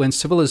norm that when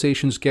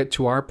civilizations get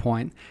to our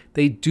point,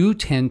 they do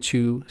tend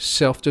to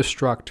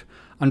self-destruct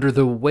under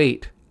the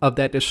weight of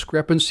that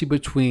discrepancy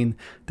between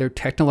their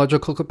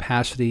technological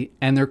capacity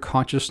and their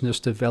consciousness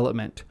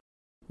development.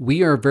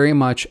 We are very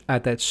much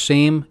at that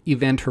same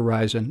event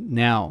horizon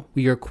now.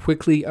 We are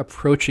quickly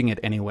approaching it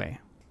anyway.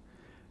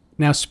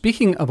 Now,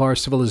 speaking of our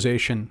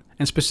civilization,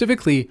 and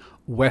specifically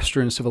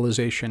Western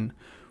civilization,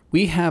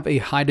 we have a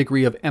high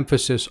degree of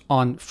emphasis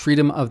on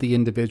freedom of the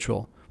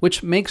individual,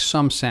 which makes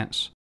some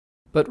sense,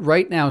 but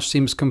right now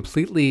seems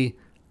completely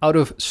out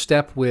of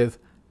step with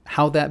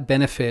how that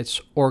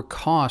benefits or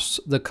costs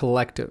the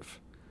collective.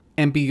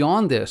 And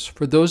beyond this,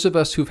 for those of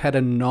us who've had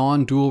a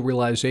non-dual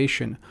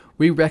realization,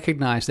 we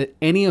recognize that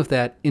any of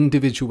that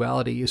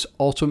individuality is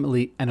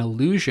ultimately an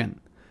illusion.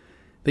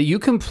 That you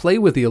can play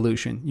with the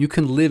illusion, you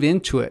can live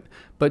into it,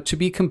 but to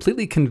be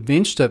completely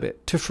convinced of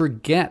it, to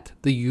forget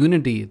the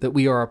unity that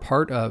we are a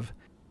part of,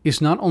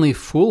 is not only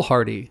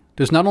foolhardy,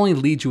 does not only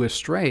lead you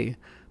astray,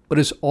 but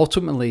is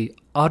ultimately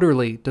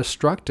utterly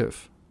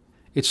destructive.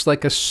 It's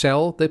like a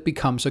cell that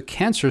becomes a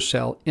cancer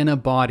cell in a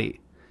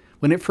body.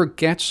 When it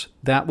forgets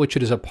that which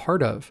it is a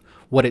part of,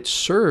 what it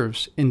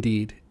serves,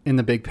 indeed, in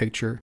the big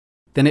picture,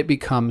 then it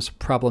becomes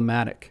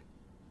problematic.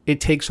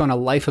 It takes on a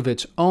life of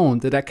its own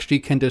that actually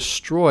can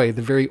destroy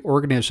the very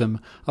organism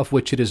of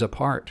which it is a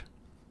part.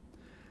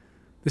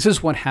 This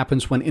is what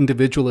happens when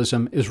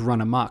individualism is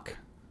run amok.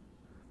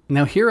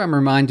 Now here I'm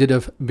reminded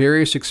of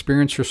various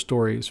experiencer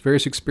stories,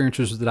 various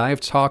experiencers that I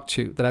have talked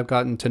to, that I've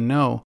gotten to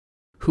know,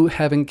 who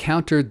have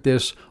encountered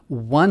this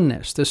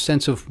oneness, this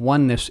sense of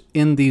oneness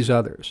in these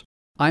others.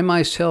 I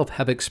myself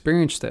have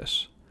experienced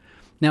this.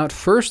 Now at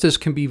first this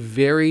can be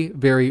very,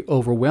 very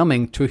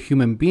overwhelming to a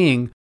human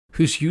being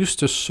who's used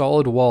to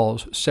solid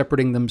walls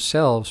separating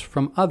themselves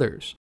from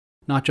others,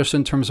 not just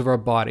in terms of our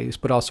bodies,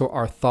 but also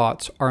our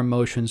thoughts, our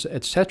emotions,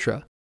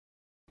 etc.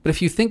 But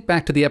if you think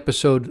back to the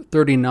episode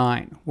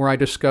 39, where I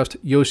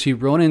discussed Yossi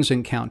Ronin's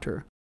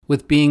encounter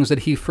with beings that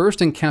he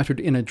first encountered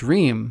in a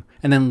dream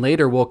and then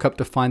later woke up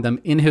to find them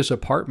in his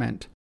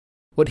apartment,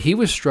 what he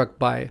was struck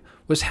by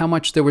was how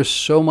much there was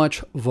so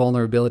much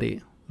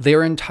vulnerability.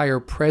 Their entire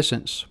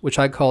presence, which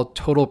I call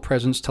total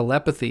presence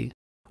telepathy,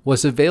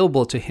 was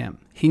available to him.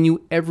 He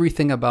knew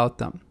everything about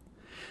them.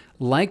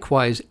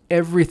 Likewise,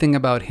 everything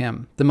about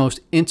him, the most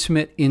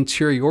intimate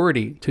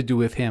interiority to do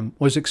with him,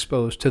 was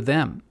exposed to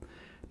them.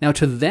 Now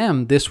to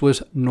them, this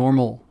was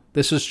normal.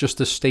 This is just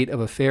the state of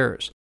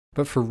affairs.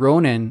 But for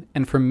Ronin,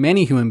 and for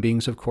many human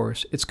beings, of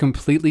course, it's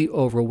completely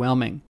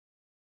overwhelming.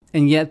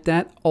 And yet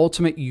that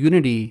ultimate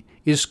unity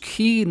is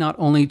key not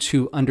only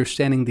to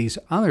understanding these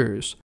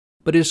others,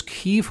 but is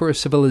key for a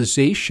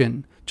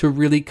civilization to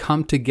really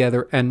come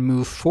together and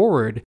move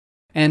forward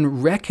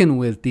and reckon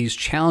with these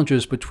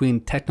challenges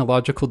between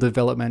technological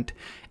development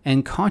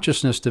and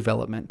consciousness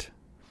development.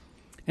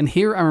 And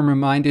here I'm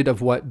reminded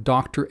of what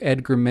Dr.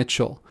 Edgar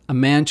Mitchell, a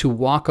man to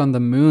walk on the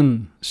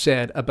moon,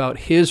 said about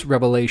his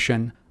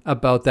revelation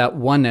about that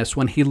oneness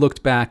when he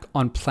looked back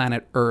on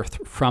planet Earth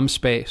from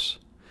space.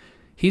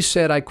 He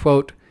said, I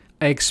quote,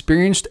 "I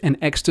experienced an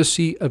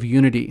ecstasy of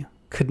unity.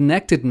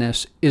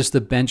 Connectedness is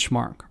the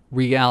benchmark,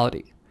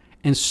 reality,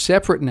 and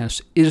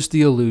separateness is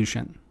the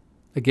illusion."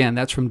 Again,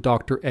 that's from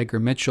Dr. Edgar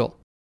Mitchell.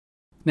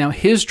 Now,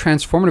 his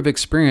transformative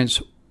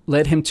experience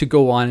led him to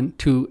go on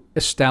to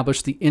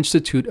establish the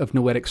Institute of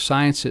Noetic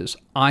Sciences,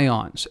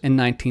 IONS, in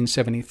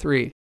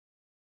 1973.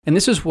 And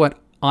this is what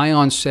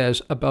IONS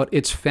says about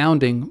its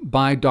founding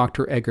by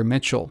Dr. Edgar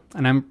Mitchell.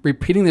 And I'm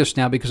repeating this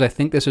now because I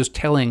think this is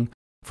telling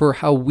for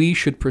how we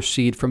should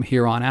proceed from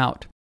here on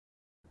out.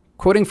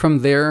 Quoting from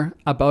their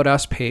About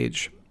Us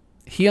page,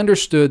 he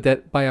understood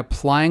that by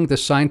applying the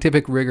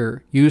scientific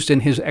rigor used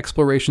in his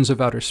explorations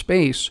of outer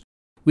space,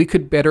 we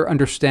could better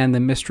understand the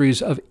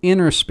mysteries of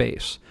inner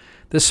space,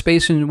 the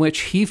space in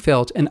which he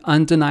felt an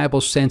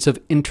undeniable sense of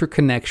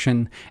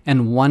interconnection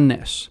and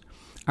oneness.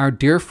 Our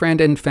dear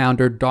friend and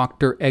founder,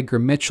 Dr. Edgar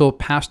Mitchell,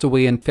 passed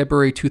away in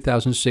February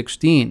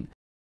 2016.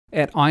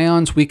 At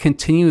IONS, we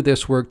continue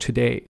this work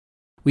today.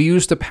 We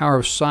use the power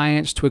of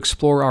science to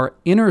explore our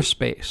inner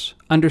space,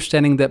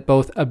 understanding that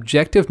both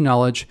objective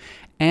knowledge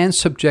and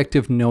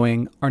subjective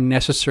knowing are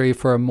necessary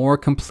for a more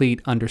complete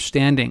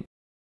understanding.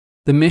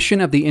 The mission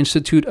of the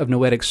Institute of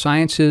Noetic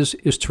Sciences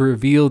is to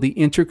reveal the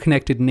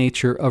interconnected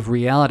nature of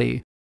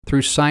reality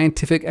through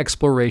scientific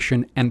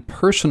exploration and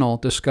personal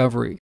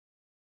discovery.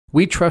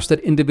 We trust that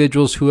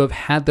individuals who have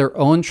had their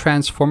own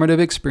transformative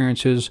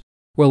experiences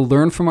will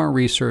learn from our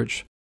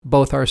research,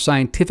 both our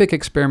scientific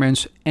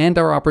experiments and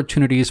our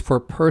opportunities for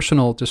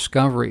personal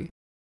discovery,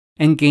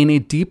 and gain a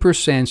deeper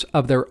sense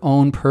of their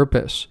own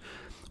purpose.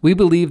 We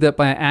believe that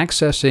by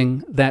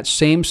accessing that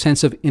same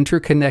sense of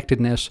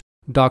interconnectedness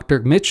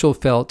Dr. Mitchell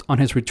felt on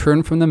his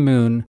return from the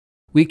moon,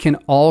 we can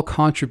all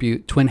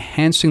contribute to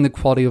enhancing the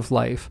quality of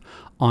life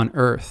on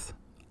Earth."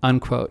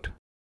 Unquote.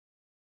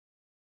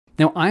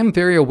 Now, I'm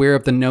very aware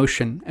of the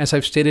notion, as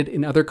I've stated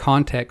in other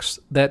contexts,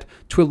 that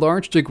to a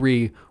large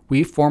degree,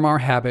 we form our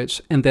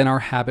habits and then our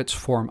habits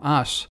form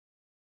us.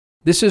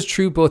 This is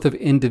true both of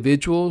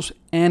individuals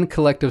and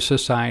collective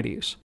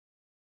societies.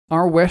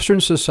 Our Western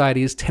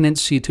society's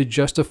tendency to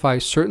justify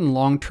certain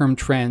long-term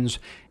trends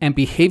and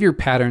behavior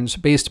patterns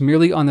based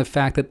merely on the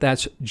fact that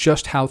that's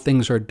just how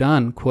things are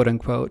done, quote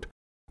unquote,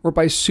 or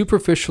by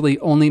superficially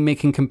only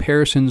making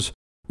comparisons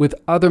with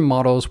other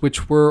models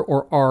which were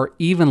or are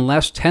even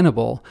less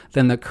tenable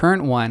than the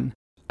current one,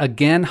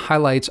 again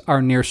highlights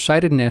our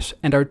nearsightedness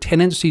and our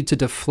tendency to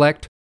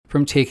deflect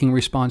from taking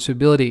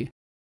responsibility.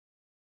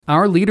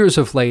 Our leaders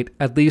of late,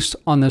 at least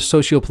on the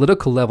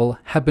socio-political level,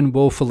 have been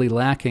woefully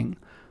lacking.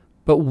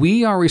 But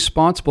we are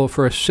responsible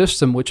for a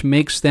system which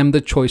makes them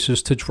the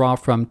choices to draw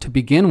from to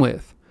begin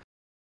with.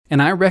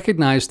 And I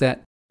recognize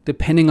that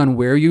depending on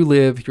where you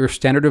live, your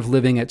standard of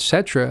living,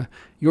 etc.,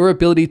 your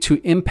ability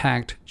to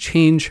impact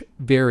change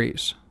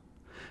varies.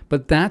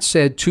 But that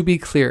said, to be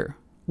clear,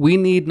 we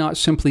need not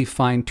simply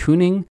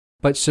fine-tuning,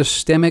 but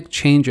systemic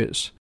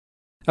changes.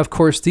 Of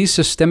course, these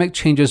systemic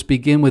changes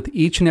begin with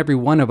each and every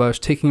one of us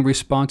taking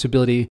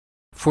responsibility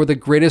for the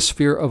greatest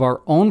sphere of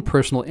our own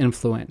personal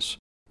influence,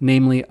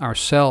 namely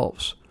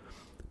ourselves.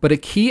 But a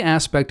key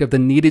aspect of the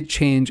needed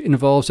change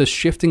involves a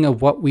shifting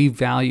of what we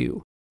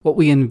value, what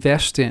we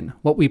invest in,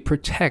 what we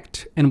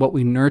protect, and what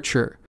we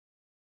nurture.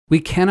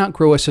 We cannot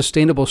grow a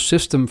sustainable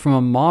system from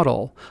a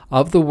model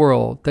of the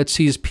world that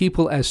sees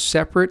people as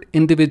separate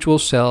individual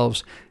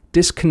selves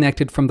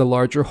disconnected from the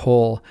larger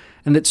whole,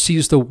 and that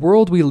sees the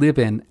world we live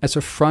in as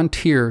a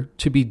frontier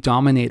to be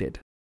dominated.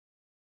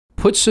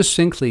 Put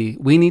succinctly,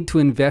 we need to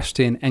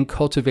invest in and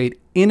cultivate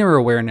inner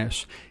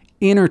awareness,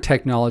 inner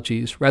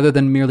technologies, rather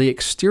than merely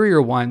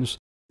exterior ones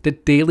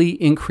that daily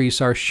increase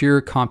our sheer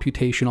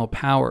computational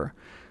power.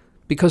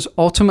 Because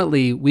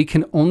ultimately, we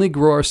can only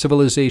grow our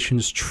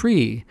civilization's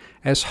tree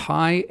as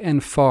high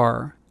and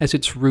far as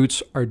its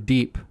roots are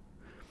deep.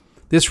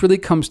 This really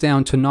comes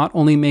down to not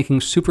only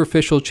making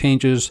superficial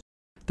changes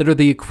that are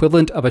the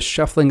equivalent of a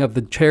shuffling of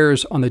the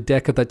chairs on the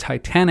deck of the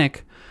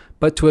Titanic,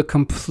 but to a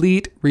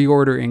complete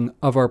reordering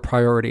of our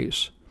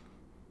priorities.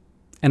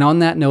 And on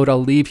that note,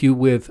 I'll leave you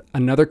with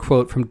another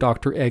quote from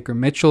Dr. Edgar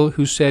Mitchell,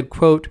 who said,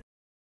 quote,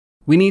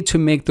 "We need to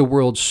make the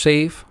world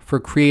safe for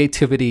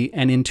creativity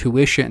and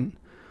intuition,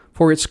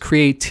 for it's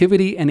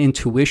creativity and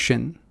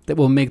intuition that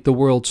will make the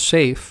world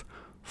safe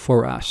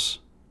for us,"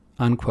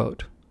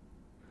 unquote.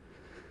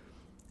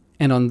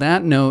 And on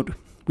that note,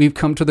 we've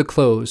come to the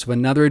close of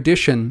another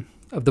edition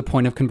of the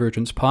Point of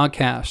Convergence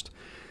podcast.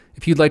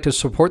 If you'd like to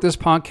support this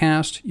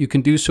podcast, you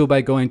can do so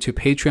by going to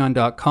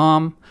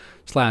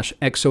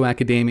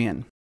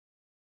patreon.com/exoacademian.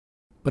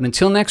 But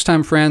until next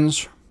time,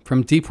 friends,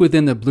 from deep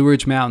within the Blue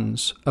Ridge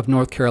Mountains of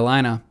North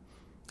Carolina,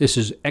 this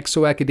is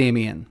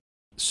Exoacademian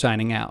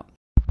signing out.